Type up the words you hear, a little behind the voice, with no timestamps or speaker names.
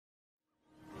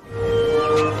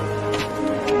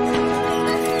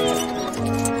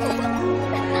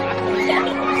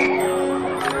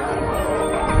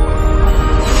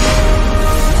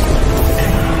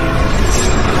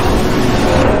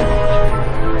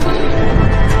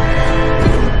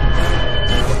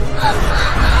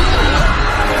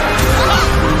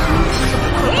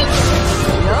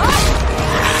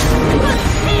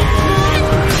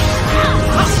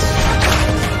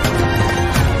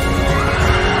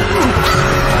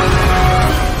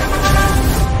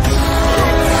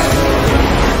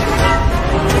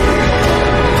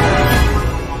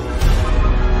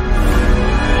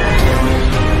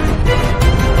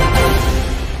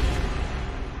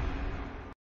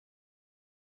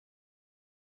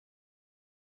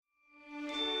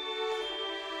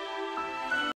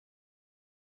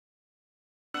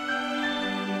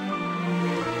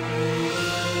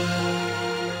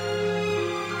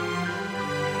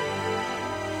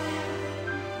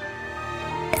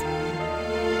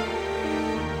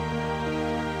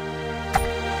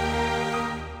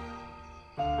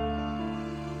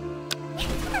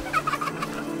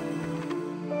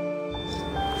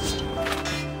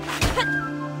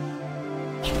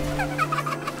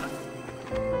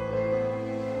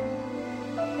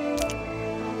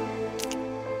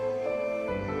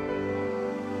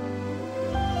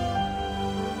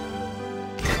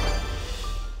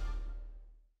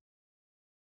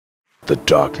The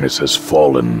darkness has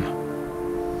fallen.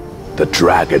 The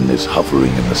dragon is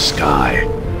hovering in the sky.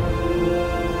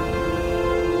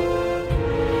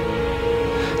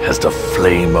 As the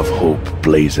flame of hope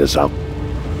blazes up,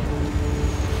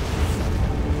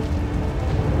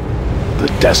 the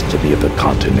destiny of the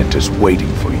continent is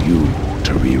waiting for you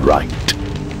to rewrite.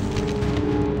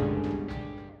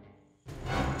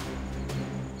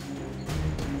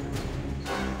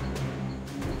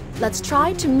 Let's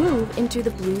try to move into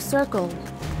the blue circle.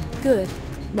 Good.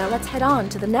 Now let's head on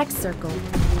to the next circle.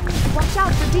 Watch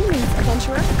out for demons,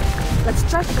 adventurer. Let's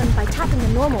strike them by tapping the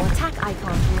normal attack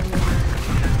icon.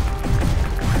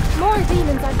 More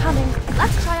demons are coming.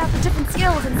 Let's try out the different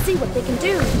skills and see what they can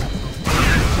do.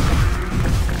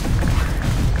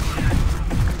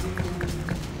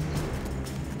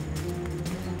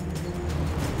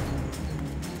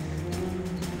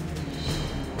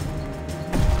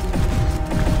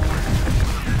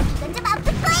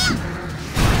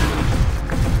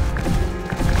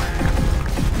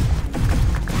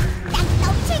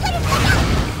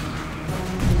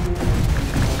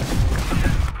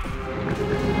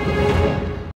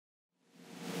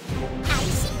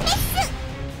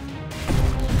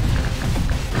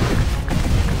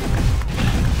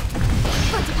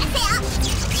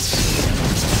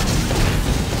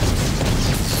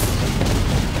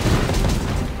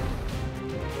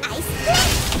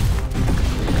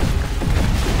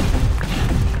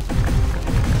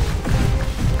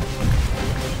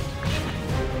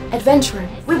 Adventurer,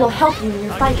 we will help you in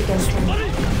your fight against him.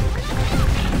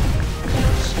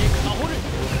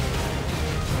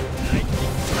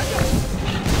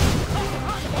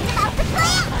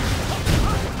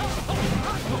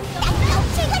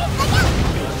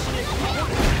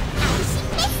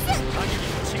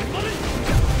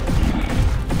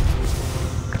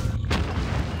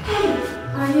 Hey,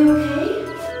 are you okay?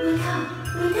 Wake up,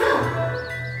 wake up!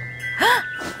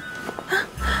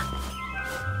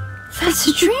 That's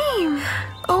a dream!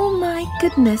 Oh my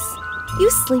goodness, you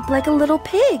sleep like a little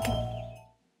pig!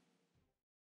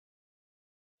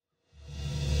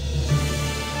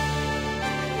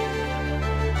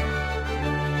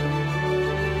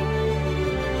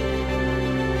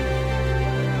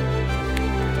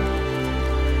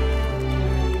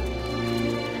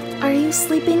 Are you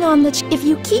sleeping on the if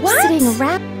you keep sitting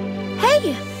around—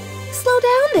 Hey! Slow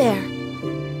down there!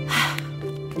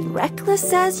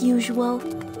 Reckless as usual.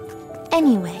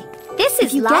 Anyway, this is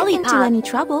if you Lollipop. get into any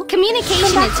trouble,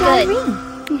 Communication is good.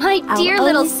 My dear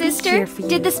little sister,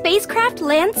 did the spacecraft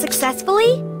land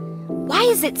successfully? Why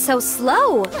is it so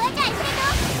slow?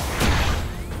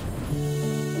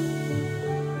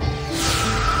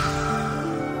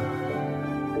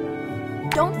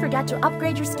 Don't forget to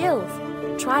upgrade your skills.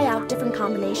 Try out different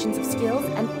combinations of skills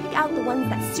and pick out the ones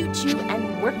that suit you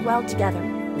and work well together.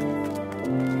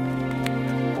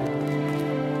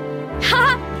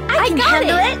 Ha! I got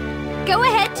it! Go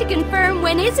ahead to confirm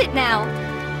when is it now.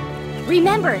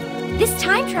 Remember, this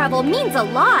time travel means a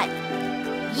lot.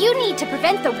 You need to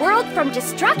prevent the world from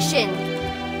destruction.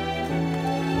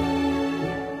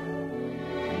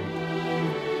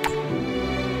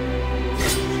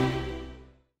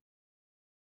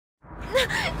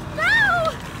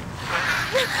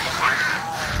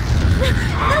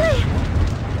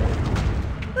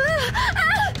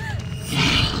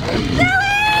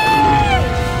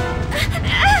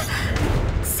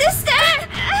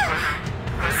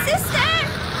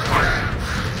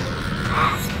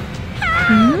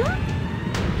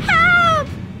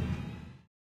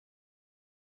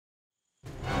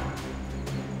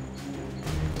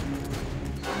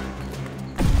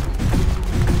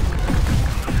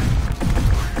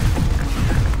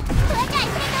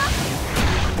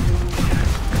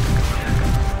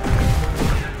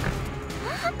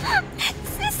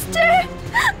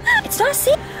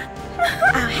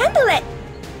 I'll handle it!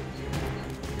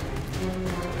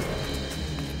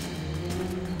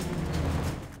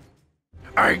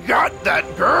 I got that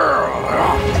girl!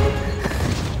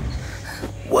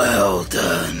 Well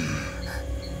done.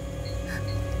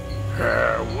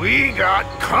 We got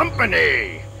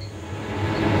company!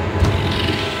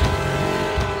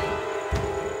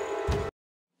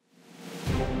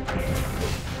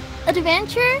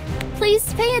 Adventure,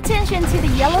 please pay attention to the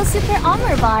yellow super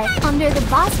armor bar under the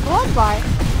boss gold bar.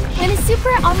 When a super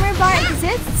armor bar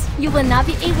exists, you will not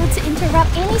be able to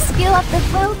interrupt any skill of the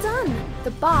Well done!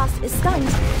 The boss is stunned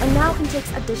and now can take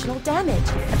additional damage.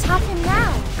 Attack him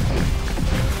now!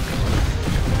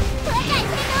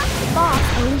 The boss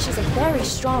unleashes a very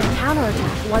strong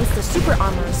counterattack once the super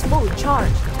armor is fully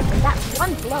charged. And that's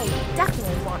one blow you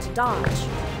definitely want to dodge.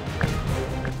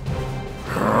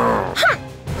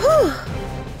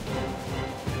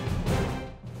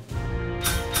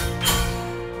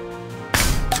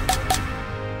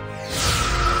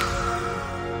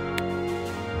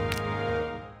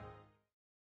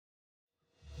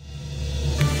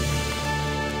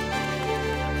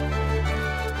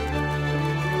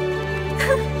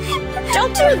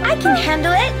 Don't do it! I can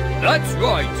handle it! That's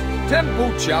right.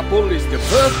 Temple Chapel is the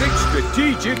perfect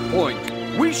strategic point.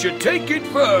 We should take it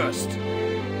first.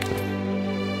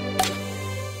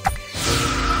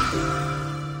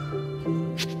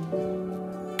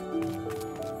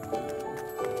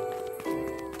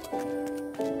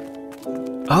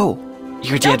 Oh,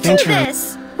 you're the Don't adventurer. do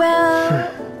this!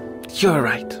 Well... You're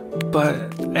right, but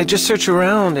I just searched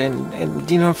around and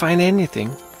didn't find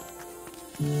anything.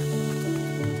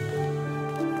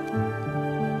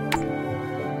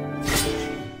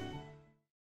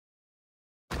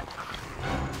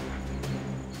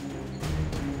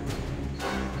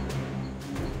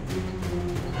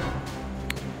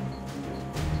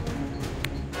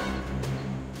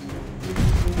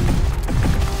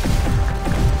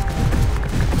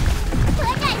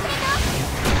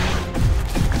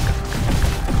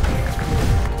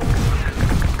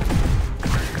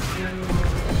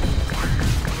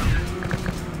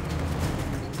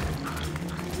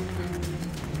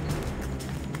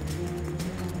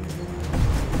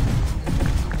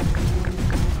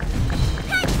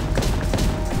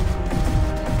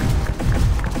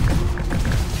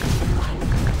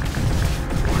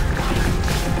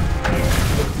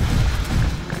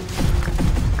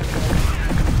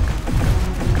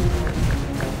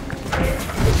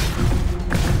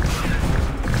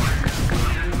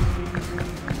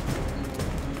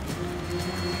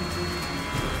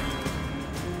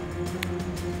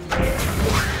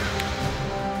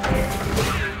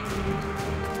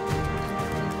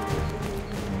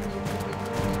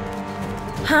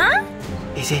 Huh?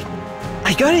 Is it?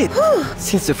 I got it!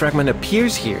 Since the fragment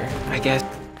appears here, I guess...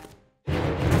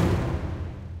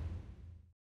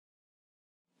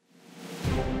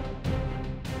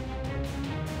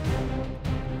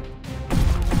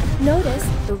 Notice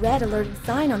the red alerted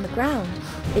sign on the ground.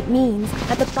 It means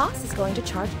that the boss is going to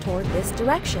charge toward this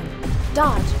direction.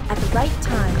 Dodge at the right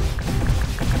time.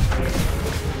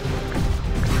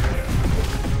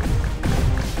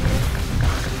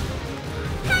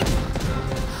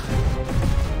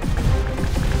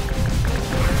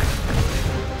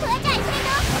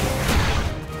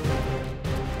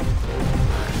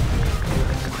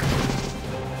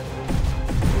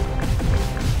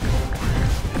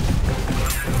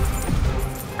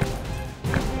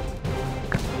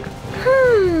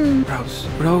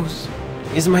 Rose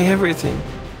is my everything.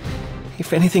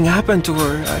 If anything happened to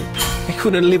her, I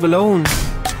couldn't live alone.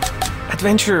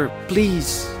 Adventurer,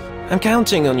 please. I'm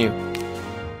counting on you.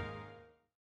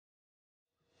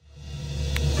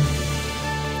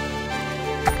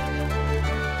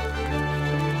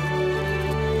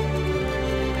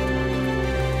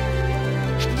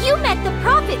 You met the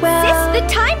prophet, sis! The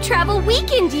time travel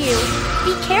weakened you!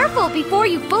 Be careful before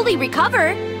you fully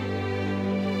recover!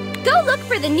 Go look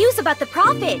for the news about the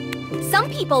prophet. Some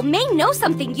people may know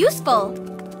something useful.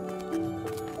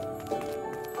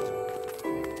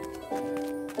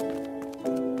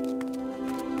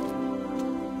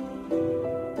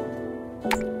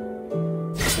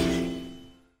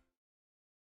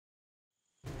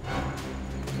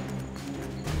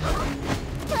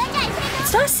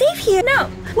 It's not safe here! No!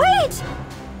 Wait!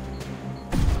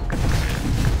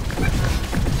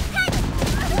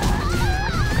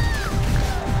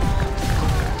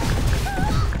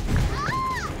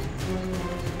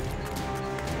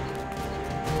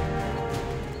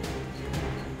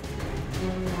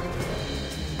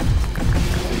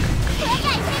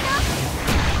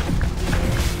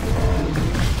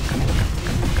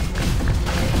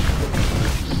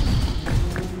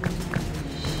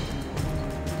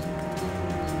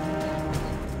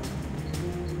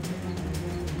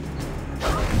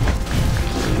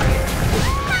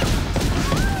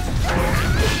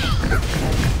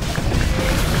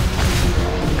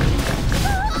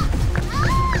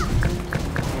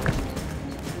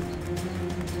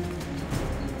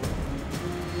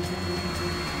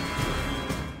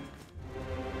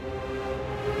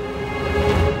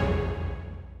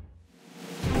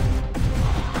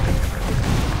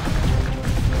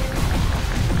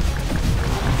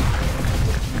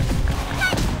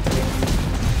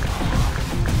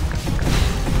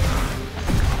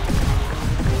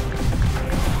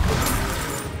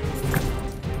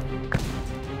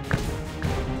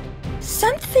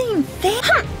 Something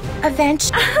there.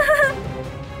 Adventure.